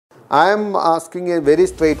I am asking a very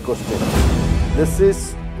straight question. This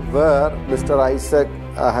is where Mr. Isaac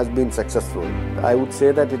has been successful. I would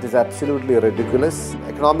say that it is absolutely ridiculous.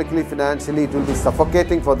 Economically, financially, it will be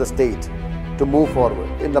suffocating for the state to move forward.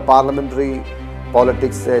 In the parliamentary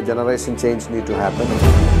politics, a generation change need to happen.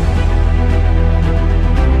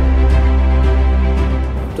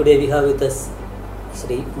 Today we have with us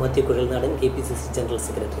Shri Mathew Kuzhalnadan, KPCC General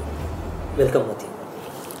Secretary. Welcome, Mathew.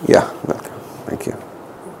 Yeah, welcome. Thank you.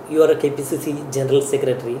 You are a KPCC General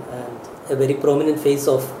Secretary and a very prominent face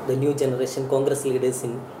of the new generation Congress leaders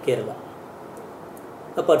in Kerala.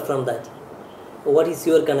 Apart from that, what is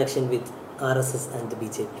your connection with RSS and the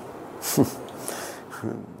BJP?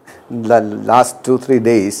 The last 2-3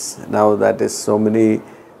 days, now that is so many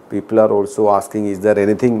people are also asking, is there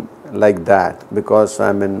anything like that? Because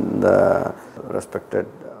I mean, the respected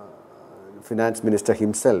finance minister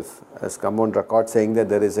himself has come on record saying that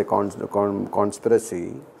there is a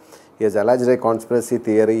conspiracy. He has alleged a conspiracy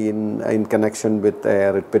theory in connection with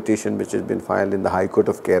a writ petition which has been filed in the High Court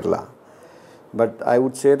of Kerala. But I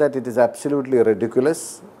would say that it is absolutely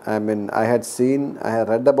ridiculous. I mean, I had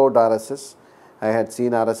read about RSS. I had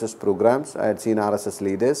seen RSS programs. I had seen RSS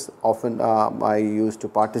leaders. Often I used to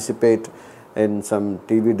participate in some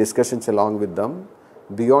TV discussions along with them.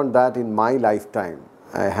 Beyond that, in my lifetime,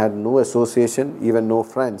 I had no association, even no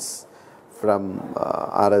friends from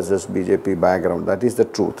RSS BJP background. That is the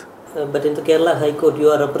truth. But in the Kerala High Court, you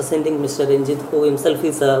are representing Mr. Ranjit, who himself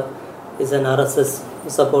is an RSS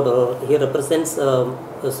supporter. He represents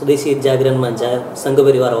Swadeshi Jagran Mancha, Sangha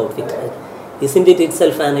Parivar outfit. Right? Isn't it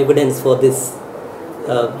itself an evidence for this,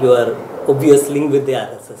 your obvious link with the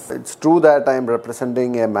RSS? It's true that I am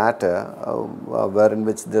representing a matter wherein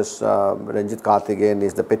which this Ranjit Karthikeyan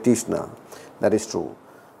is the petitioner. That is true.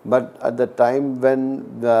 But at the time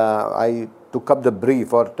when I took up the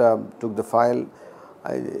brief or took the file,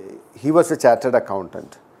 he was a chartered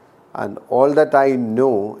accountant, and all that I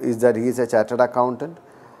know is that he is a chartered accountant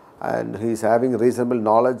and he is having reasonable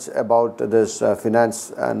knowledge about this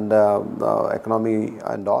finance and economy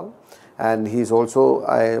and all, and he is also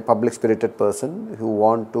a public spirited person who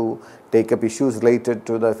want to take up issues related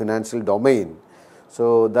to the financial domain.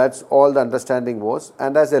 So that's all the understanding was,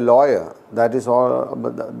 and as a lawyer, that is all.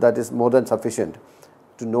 That is more than sufficient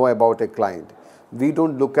to know about a client. We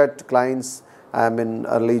don't look at clients, I mean,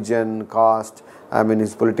 religion, caste, I mean,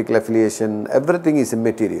 his political affiliation, everything is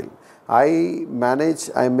immaterial. I manage,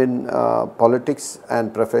 I mean, politics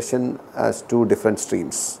and profession as two different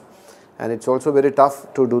streams. And it's also very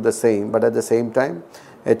tough to do the same, but at the same time,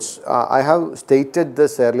 I have stated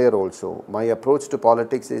this earlier also. My approach to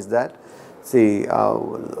politics is that, see,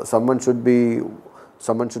 someone should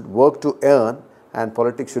work to earn, and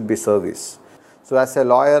politics should be service. So as a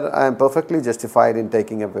lawyer, I am perfectly justified in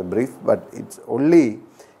taking up a brief, but it's only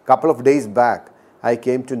a couple of days back I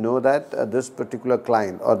came to know that this particular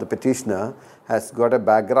client or the petitioner has got a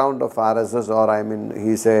background of RSS, or I mean,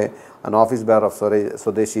 he's an office bearer of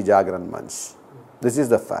Swadeshi Jagran Manch. This is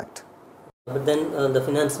the fact. But then the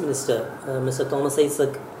finance minister, Mr. Thomas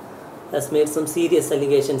Isaac, has made some serious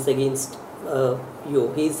allegations against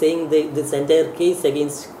you. He is saying this entire case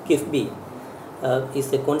against KIIFB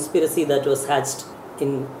is a conspiracy that was hatched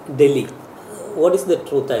in Delhi. What is the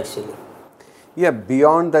truth actually? Yeah,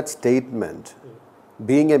 beyond that statement,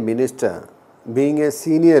 being a minister, being a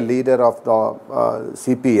senior leader of the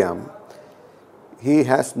CPM, he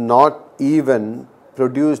has not even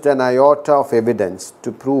produced an iota of evidence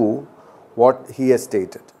to prove what he has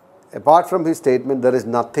stated. Apart from his statement, there is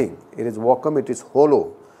nothing. It is vacuum, it is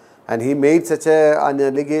hollow. And he made such an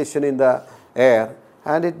allegation in the air,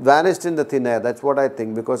 and it vanished in the thin air. That's what I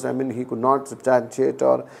think, because I mean, he could not substantiate,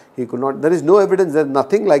 or he could not, there is no evidence, there is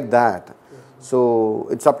nothing like that. So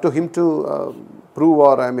it's up to him to prove,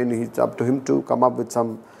 or I mean, it's up to him to come up with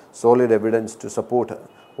some solid evidence to support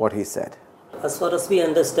what he said. As far as we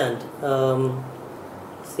understand,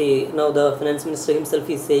 see, now the finance minister himself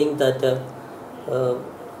is saying that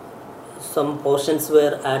some portions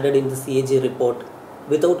were added in the CAG report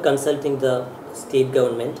without consulting the state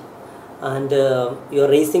government, and you are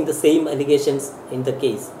raising the same allegations in the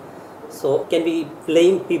case. So can we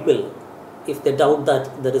blame people if they doubt that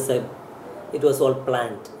it was all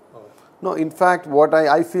planned? No, in fact, what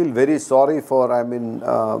I feel very sorry for, I mean,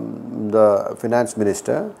 the finance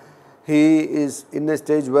minister. He is in a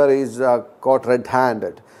stage where he is caught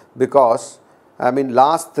red-handed, because I mean,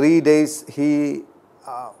 last 3 days he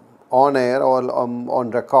on air or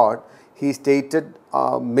on record, he stated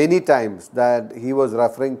many times that he was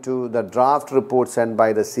referring to the draft report sent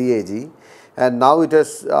by the CAG, and now it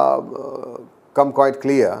has come quite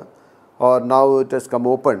clear or now it has come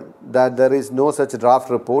open that there is no such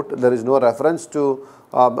draft report, there is no reference to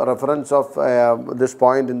reference of this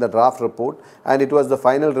point in the draft report, and it was the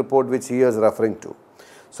final report which he is referring to.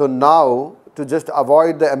 So now, to just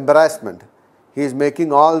avoid the embarrassment, he is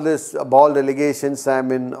making all this bold allegations,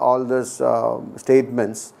 all these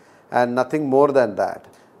statements, and nothing more than that.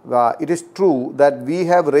 It is true that we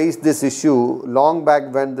have raised this issue long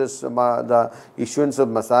back when the issuance of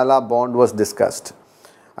masala bond was discussed.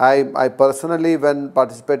 I personally, when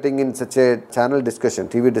participating in such a channel discussion,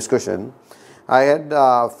 TV discussion, I had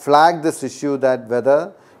flagged this issue that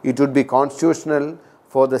whether it would be constitutional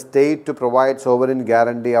for the state to provide sovereign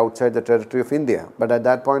guarantee outside the territory of India. But at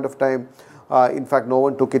that point of time, in fact, no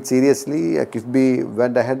one took it seriously. KIIFB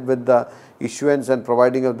went ahead with the issuance and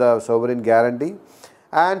providing of the sovereign guarantee.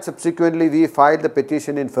 And subsequently, we filed the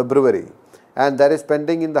petition in February. And that is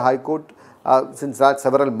pending in the High Court since that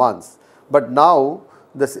several months. But now,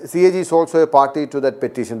 the CAG is also a party to that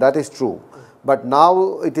petition. That is true. But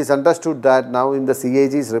now it is understood that now in the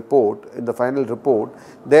CAG's report, in the final report,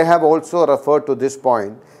 they have also referred to this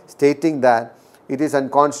point, stating that it is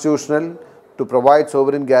unconstitutional to provide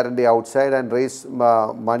sovereign guarantee outside and raise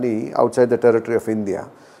money outside the territory of India.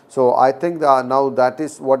 So I think now that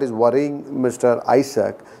is what is worrying Mr.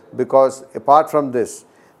 Isaac, because apart from this,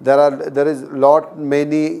 there is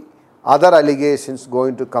many other allegations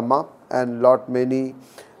going to come up and many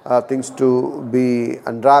things to be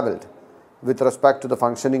unraveled with respect to the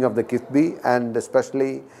functioning of the KIIFB and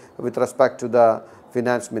especially with respect to the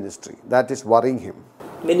finance ministry. That is worrying him.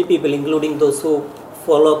 Many people, including those who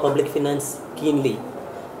follow public finance keenly,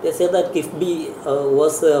 they say that KIIFB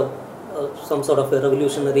was some sort of a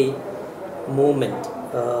revolutionary movement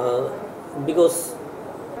because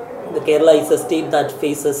the Kerala is a state that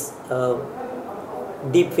faces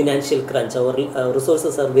deep financial crunch. Our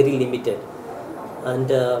resources are very limited, and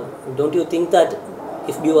don't you think that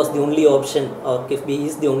KIIFB was the only option, or KIIFB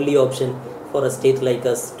is the only option for a state like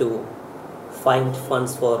us to find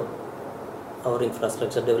funds for our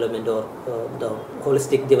infrastructure development or the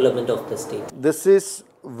holistic development of the state? This is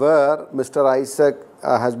where Mr. Isaac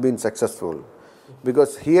has been successful,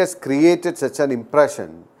 because he has created such an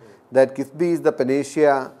impression that KIIFB is the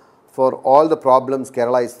panacea for all the problems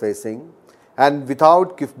Kerala is facing, and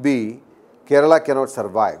without KIIFB, Kerala cannot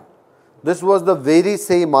survive. This was the very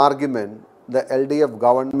same argument the LD of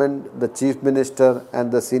government, the chief minister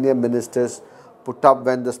and the senior ministers put up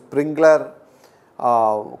when the sprinkler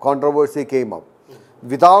controversy came up.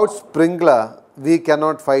 Without sprinkler, we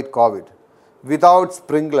cannot fight COVID. Without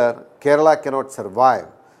sprinkler, Kerala cannot survive.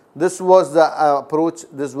 This was the approach,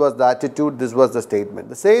 this was the attitude, this was the statement.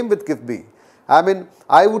 The same with KIIFB.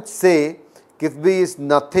 I would say KIIFB is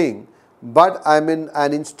nothing but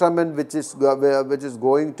an instrument which is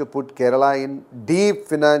going to put Kerala in deep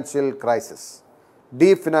financial crisis,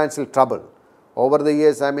 deep financial trouble. Over the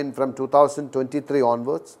years, from 2023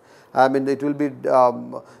 onwards, it will be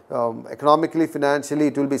economically, financially,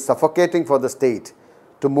 it will be suffocating for the state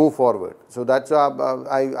to move forward. So that's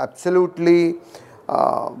I absolutely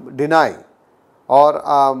deny, or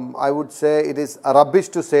I would say it is rubbish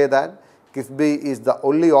to say that KIIFB is the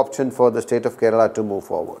only option for the state of Kerala to move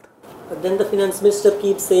forward. But then the finance minister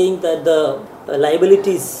keeps saying that the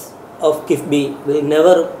liabilities of KIIFB will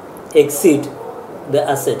never exceed the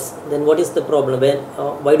assets. Then what is the problem?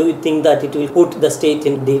 Why do you think that it will put the state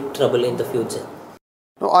in deep trouble in the future?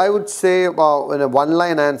 No, I would say in a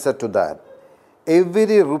one-line answer to that.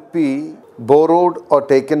 Every rupee borrowed or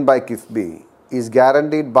taken by KIIFB is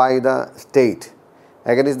guaranteed by the state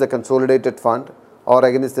against the consolidated fund or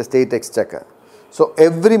against the state exchequer. So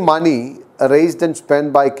every money raised and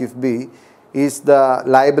spent by KIIFB is the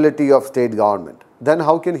liability of state government. Then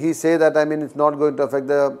how can he say that it's not going to affect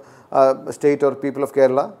the state or people of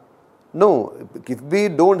Kerala? No,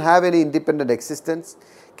 KIIFB don't have any independent existence.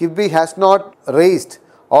 KIIFB has not raised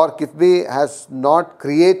or KIIFB has not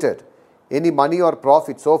created any money or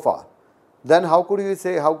profit so far. Then how could he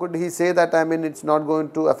say that it's not going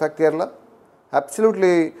to affect Kerala?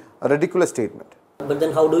 Absolutely a ridiculous statement. But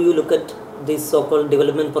then how do you look at these so-called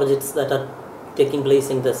development projects that are taking place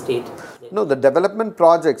in the state? No, the development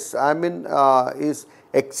projects is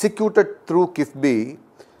executed through KIIFB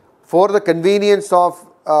for the convenience of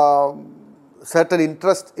certain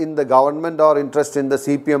interest in the government or interest in the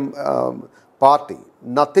CPM party.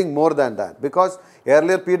 Nothing more than that, because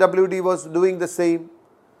earlier PWD was doing the same.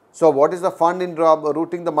 So what is the fun in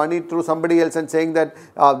routing the money through somebody else and saying that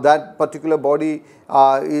that particular body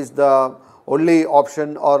is the only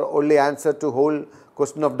option or only answer to whole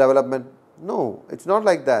question of development? No, it's not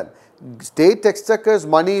like that. State exchequer's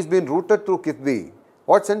money is being routed through KIIFB.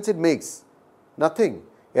 What sense it makes? Nothing.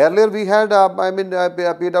 Earlier we had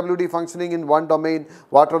PWD functioning in one domain,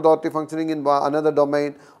 water authority functioning in another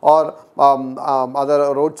domain, or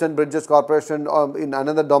other roads and bridges corporation in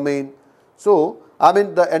another domain. So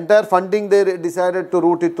the entire funding they decided to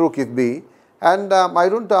route it through KIIFB, and I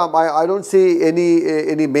don't see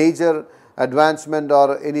any major advancement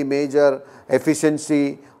or any major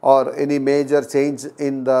efficiency or any major change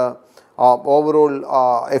in the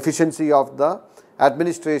overall efficiency of the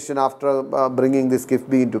administration after bringing this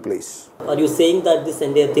KIIFB into place. Are you saying that this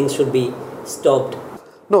entire thing should be stopped?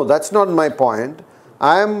 No, that's not my point.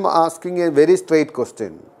 I am asking a very straight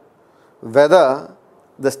question. Whether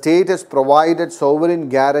the state has provided sovereign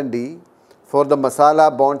guarantee for the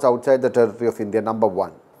masala bonds outside the territory of India, number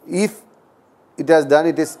one. If it has done,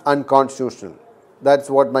 it is unconstitutional. That's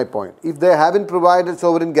what my point. If they haven't provided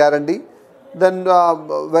sovereign guarantee, then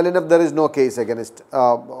well enough, there is no case against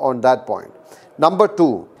on that point. Number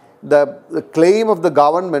two, the claim of the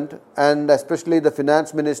government and especially the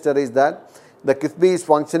finance minister is that the KIIFB is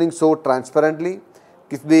functioning so transparently,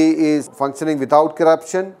 KIIFB is functioning without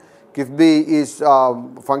corruption, KIIFB is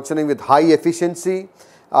functioning with high efficiency,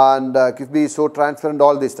 and KIIFB is so transparent,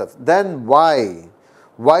 all this stuff. Then why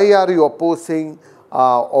are you opposing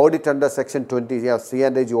audit under section 20,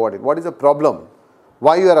 C&AG audit? What is the problem?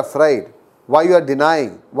 Why you are afraid? Why you are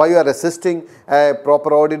denying? Why you are resisting a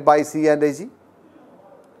proper audit by C&AG?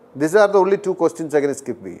 These are the only two questions against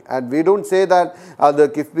KIIFB, and we don't say that the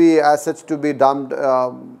KIIFB assets to be dumped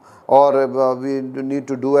or we need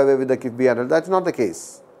to do away with the KIIFB, and that's not the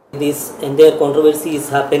case. This entire controversy is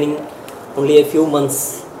happening only a few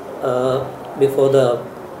months before the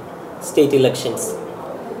state elections.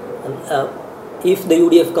 And, if the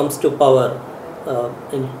UDF comes to power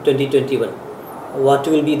in 2021, what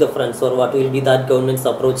will be the fronts or what will be that government's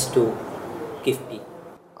approach to KIIFB?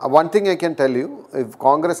 One thing I can tell you, if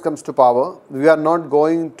Congress comes to power, we are not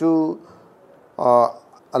going to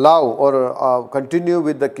allow or continue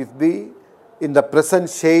with the KIIFB in the present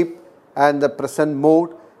shape and the present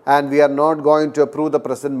mode, and we are not going to approve the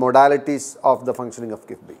present modalities of the functioning of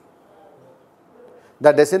KIIFB.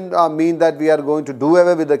 That doesn't mean that we are going to do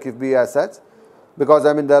away with the KIIFB as such, because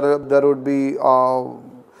there would be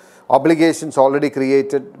obligations already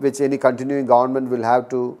created which any continuing government will have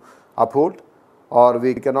to uphold, or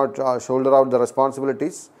we cannot shoulder out the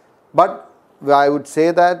responsibilities. But I would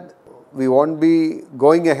say that we won't be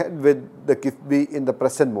going ahead with the KIIFB in the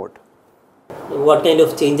present mode. What kind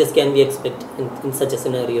of changes can we expect in such a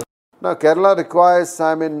scenario? Now, Kerala requires,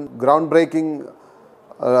 groundbreaking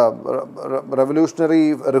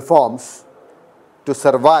revolutionary reforms to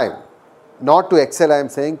survive, not to excel, I am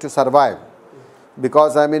saying to survive.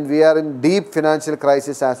 Because we are in deep financial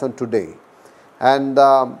crisis as on today, and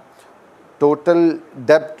total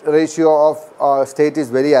debt ratio of state is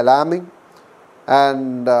very alarming,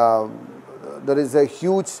 and there is a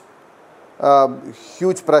huge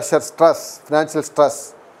pressure, financial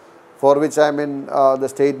stress, for which the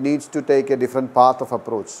state needs to take a different path of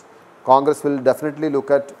approach. Congress will definitely look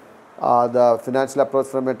at the financial approach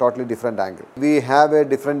from a totally different angle. We have a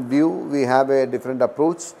different view, we have a different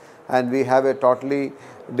approach, and we have a totally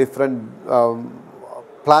different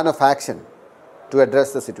plan of action to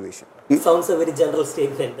address the situation. It sounds a very general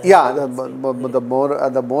statement. Yeah, the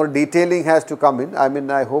more detailing has to come in.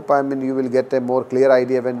 I hope you will get a more clear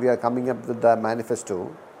idea when we are coming up with the manifesto,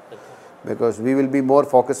 because we will be more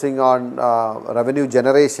focusing on revenue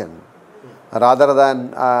generation rather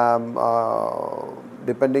than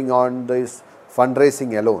depending on this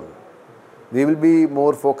fundraising alone. We will be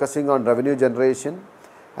more focusing on revenue generation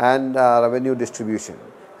and revenue distribution,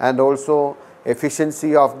 and also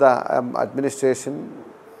efficiency of the administration,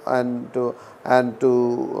 and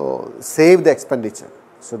to save the expenditure.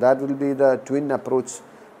 So that will be the twin approach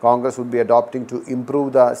Congress would be adopting to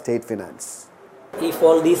improve the state finance. If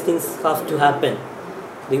all these things have to happen,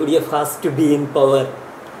 the UDF has to be in power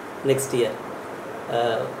next year.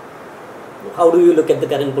 How do you look at the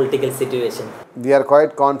current political situation? We are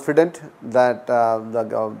quite confident that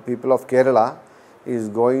the people of Kerala is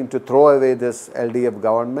going to throw away this LDF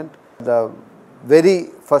government the very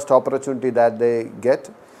first opportunity that they get.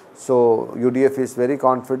 So UDF is very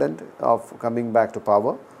confident of coming back to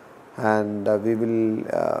power, and we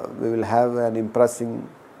will have an impressive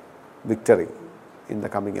victory in the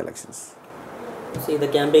coming elections. See, the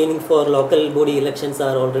campaigning for local body elections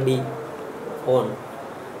are already on,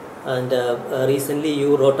 and recently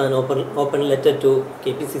you wrote an open letter to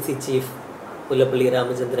KPCC Chief Pullapalli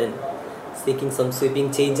Ramachandran seeking some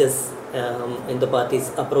sweeping changes in the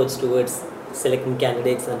party's approach towards selecting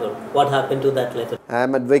candidates and all. What happened to that letter? I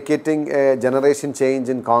am advocating a generation change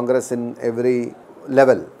in Congress in every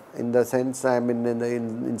level. in the sense, I mean,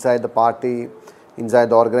 inside the party, inside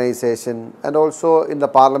the organization, and also in the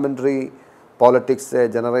parliamentary politics,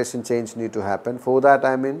 generation change need to happen. For that,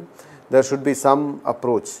 I mean, there should be some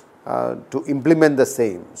approach to implement the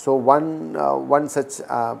same. So one such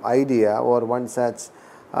idea or one such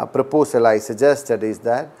proposal I suggested is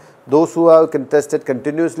that those who have contested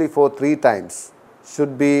continuously for 3 times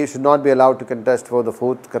should not be allowed to contest for the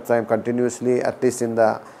 4th time continuously, at least in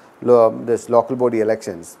the this local body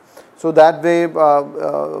elections. So that way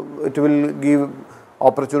it will give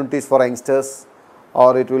opportunities for youngsters,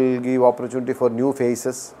 or it will give opportunity for new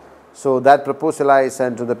faces. So that proposal I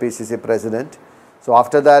sent to the PCC president. So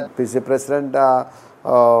after that, PCC president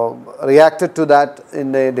reacted to that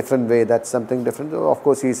in a different way. That's something different. Of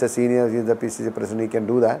course, he is a senior, he is the PCC president, he can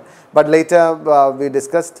do that. But later we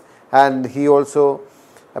discussed, and he also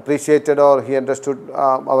appreciated, or he understood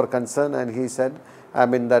our concern, and he said, I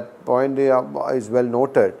mean, that point is well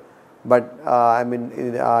noted, but I mean,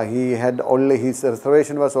 he had only, his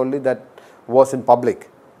reservation was only that was in public,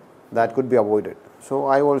 that could be avoided. So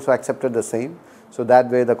I also accepted the same. So that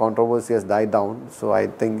way the controversy has died down. So I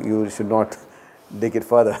think you should not dig it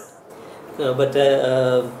further. No, but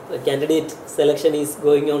candidate selection is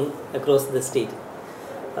going on across the state.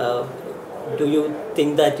 Do you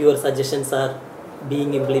think that your suggestions are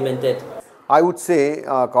being implemented? I would say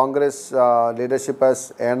Congress leadership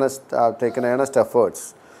has taken earnest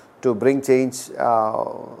efforts to bring change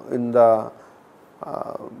in the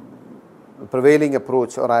prevailing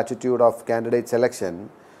approach or attitude of candidate selection.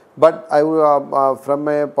 But I from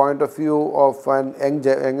a point of view of an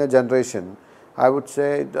younger generation, I would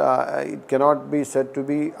say it cannot be said to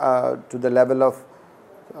be to the level of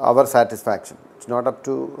our satisfaction. It's not up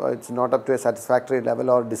to a satisfactory level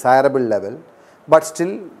or desirable level, but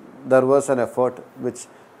still there was an effort which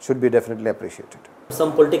should be definitely appreciated.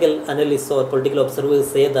 Some political analysts or political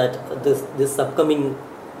observers say that this upcoming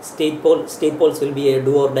state polls will be a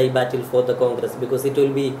do or die battle for the Congress, because it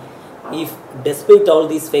will be, if despite all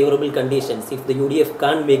these favorable conditions, if the UDF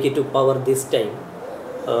can't make it to power this time,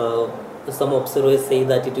 some observers say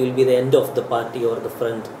that it will be the end of the party or the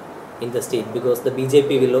front in the state, because the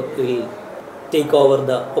BJP will take over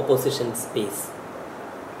the opposition space.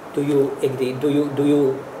 Do you agree? Do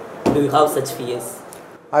you have such fears?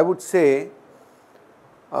 I would say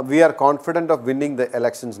we are confident of winning the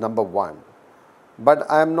elections, number one. But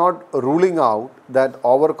I am not ruling out that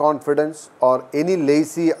overconfidence or any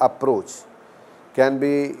lazy approach can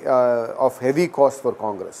be of heavy cost for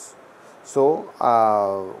Congress. So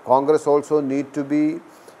Congress also need to be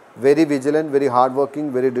very vigilant, very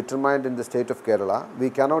hardworking, very determined in the state of Kerala. We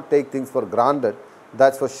cannot take things for granted,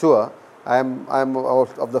 that's for sure. I am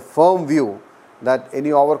of the firm view that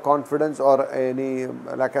any overconfidence or any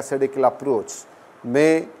lackadaisical approach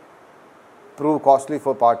may prove costly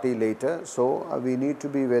for party later. So we need to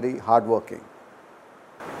be very hardworking.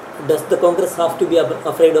 Does the Congress have to be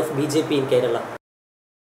afraid of BJP in Kerala?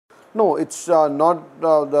 No, it's not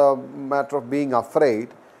the matter of being afraid,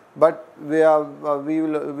 but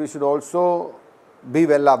we should also be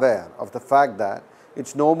well aware of the fact that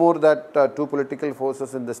it's no more that 2 political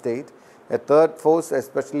forces in the state. A third force,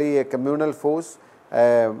 especially a communal force,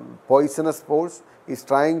 a poisonous force, is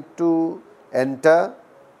trying to enter,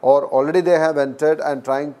 or already they have entered and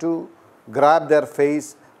trying to grab their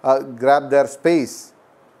space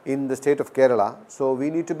in the state of Kerala. So we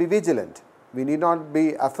need to be vigilant. We need not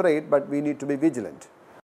be afraid, but we need to be vigilant.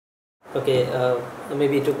 Okay,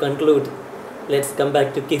 maybe to conclude, let's come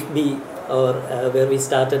back to KIIFB, or where we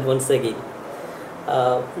started once again.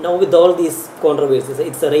 Now with all these controversies,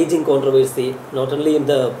 it's a raging controversy, not only in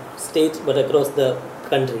the state but across the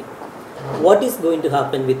country. What is going to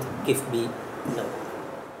happen with KIIFB now?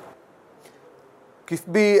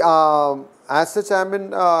 KIIFB, as such, I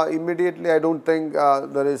mean, immediately I don't think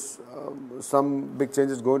there is some big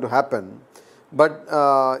changes going to happen. But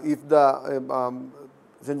if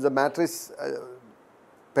since the matter is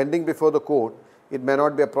pending before the court, it may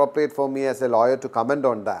not be appropriate for me as a lawyer to comment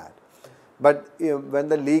on that. But when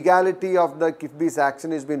the legality of the KIIFB's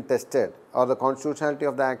action is being tested, or the constitutionality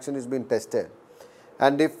of the action is being tested,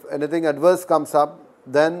 and if anything adverse comes up,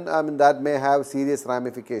 then I mean that may have serious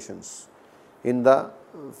ramifications in the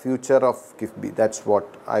future of KIIFB. That's what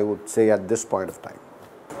I would say at this point of time.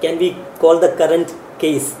 Can we call the current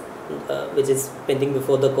case, which is pending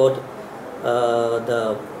before the court,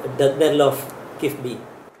 the death knell of KIIFB?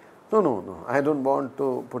 No. I don't want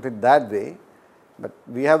to put it that way. But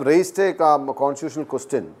we have raised a constitutional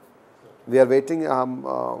question. We are waiting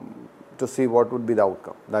to see what would be the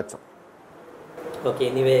outcome. That's all. Okay,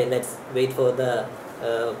 anyway, let's wait for the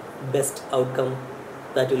best outcome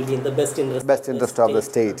that will be in the best interest of the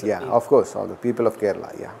state. Yeah, of course, of the people of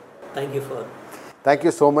Kerala. Yeah. Thank you for. Thank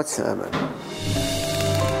you so much.